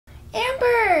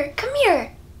here. Come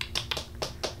here.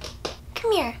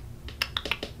 Come here.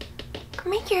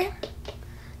 Come here.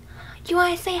 You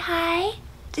want to say hi?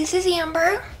 This is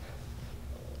Amber.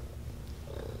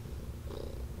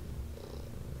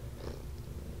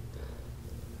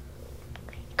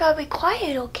 Gotta be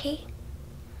quiet, okay?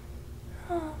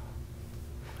 Oh.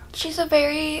 She's a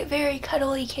very, very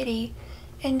cuddly kitty,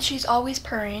 and she's always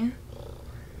purring.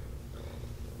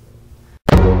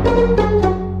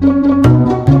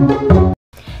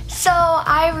 So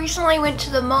I recently went to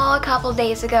the mall a couple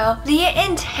days ago. The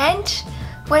intent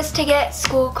was to get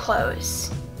school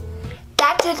clothes.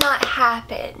 That did not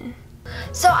happen.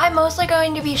 So I'm mostly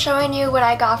going to be showing you what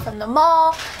I got from the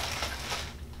mall.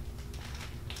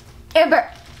 Amber.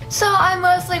 So I'm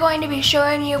mostly going to be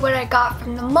showing you what I got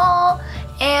from the mall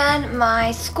and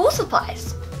my school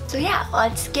supplies. So yeah,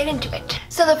 let's get into it.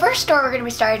 So the first store we're going to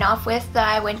be starting off with that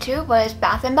I went to was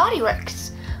Bath & Body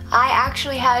Works. I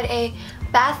actually had a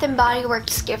Bath & Body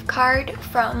Works gift card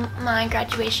from my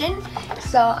graduation,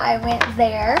 so I went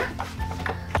there.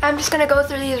 I'm just going to go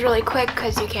through these really quick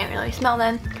because you can't really smell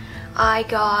them. I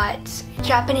got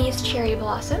Japanese Cherry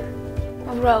Blossom,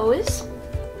 Rose,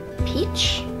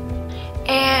 Peach,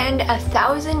 and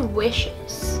 1,000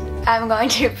 Wishes. I'm going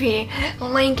to be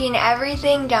linking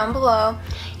everything down below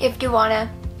if you want to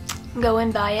go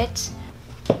and buy it.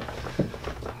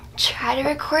 Try to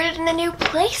record it in a new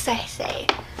place, I say.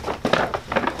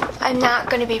 I'm not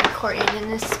going to be recording in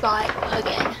this spot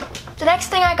again. The next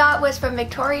thing I got was from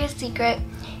Victoria's Secret,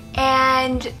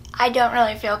 and I don't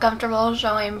really feel comfortable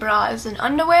showing bras and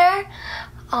underwear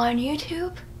on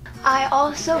YouTube. I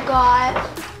also got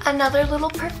another little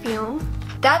perfume.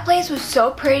 That place was so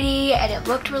pretty and it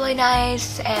looked really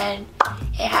nice and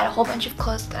it had a whole bunch of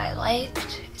clothes that I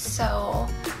liked. So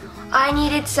I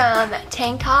needed some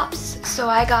tank tops, so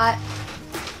I got,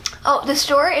 oh, the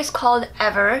store is called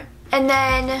Ever. And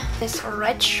then this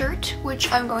red shirt,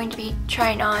 which I'm going to be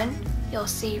trying on. You'll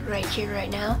see right here, right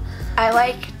now. I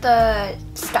like the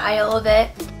style of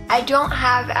it. I don't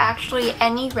have actually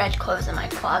any red clothes in my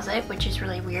closet, which is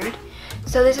really weird.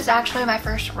 So this is actually my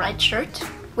first red shirt.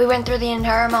 We went through the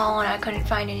entire mall and I couldn't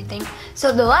find anything.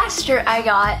 So the last shirt I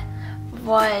got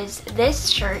was this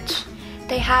shirt.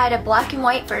 They had a black and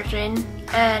white version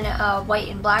and a white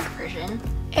and black version.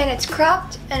 And it's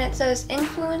cropped and it says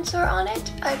influencer on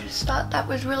it. I just thought that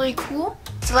was really cool.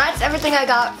 So that's everything I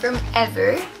got from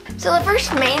Ever. So the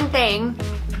first main thing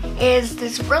is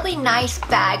this really nice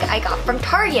bag I got from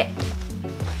Target.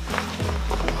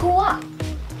 Hooah!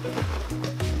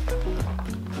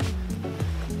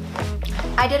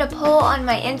 I did a poll on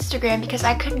my Instagram because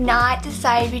I could not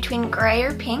decide between gray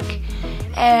or pink,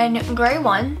 and gray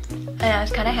won, and I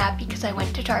was kind of happy because I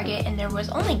went to Target and there was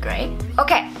only gray.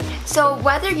 Okay, so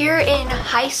whether you're in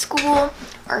high school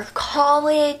or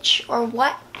college or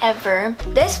whatever,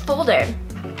 this folder,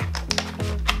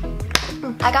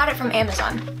 I got it from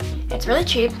Amazon. It's really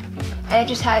cheap and it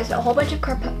just has a whole bunch of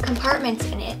compartments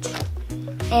in it,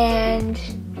 and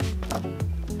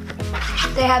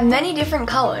they have many different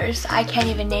colors. I can't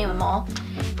even name them all.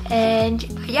 And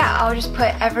yeah, I'll just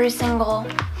put every single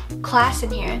class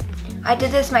in here. I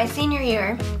did this my senior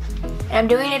year, and I'm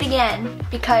doing it again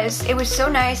because it was so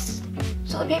nice,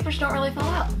 so the papers don't really fall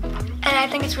out. And I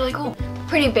think it's really cool.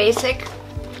 Pretty basic.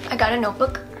 I got a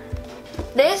notebook.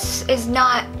 This is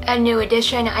not a new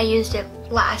edition. I used it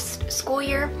last school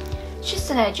year. It's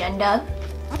just an agenda,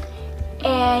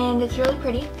 and it's really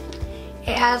pretty.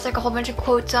 It has like a whole bunch of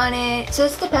quotes on it. So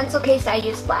this is the pencil case I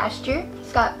used last year.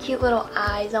 It's got cute little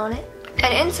eyes on it.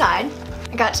 And inside,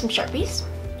 I got some Sharpies,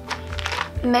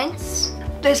 mints.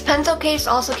 This pencil case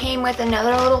also came with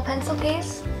another little pencil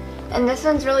case. And this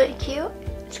one's really cute.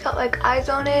 It's got like eyes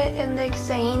on it and like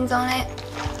sayings on it.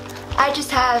 I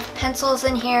just have pencils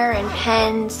in here and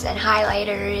pens and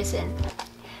highlighters and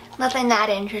nothing that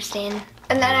interesting.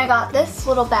 And then I got this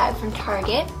little bag from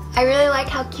Target. I really like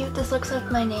how cute this looks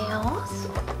with my nails.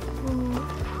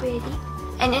 Pretty.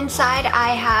 And inside I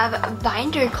have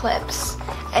binder clips,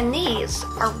 and these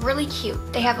are really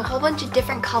cute. They have a whole bunch of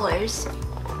different colors.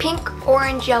 Pink,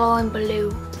 orange, yellow, and blue.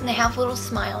 And they have a little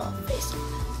smile face.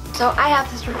 So I have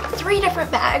 3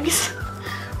 different bags,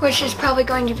 which is probably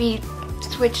going to be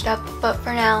switched up, but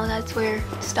for now that's where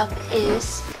stuff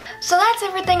is. So that's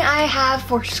everything I have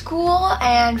for school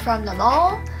and from the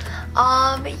mall.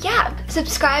 Yeah,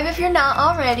 subscribe if you're not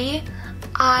already.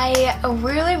 I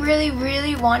really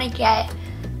want to get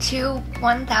to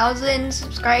 1,000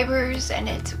 subscribers, and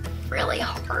it's really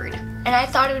hard. And I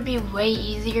thought it would be way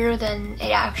easier than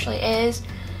it actually is.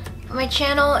 My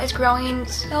channel is growing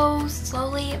so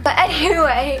slowly. But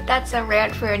anyway, that's a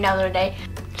rant for another day.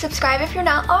 Subscribe if you're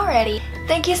not already.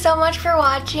 thank you so much for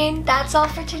watching. That's all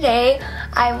for today.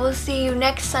 I will see you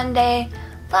next Sunday.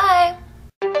 Bye!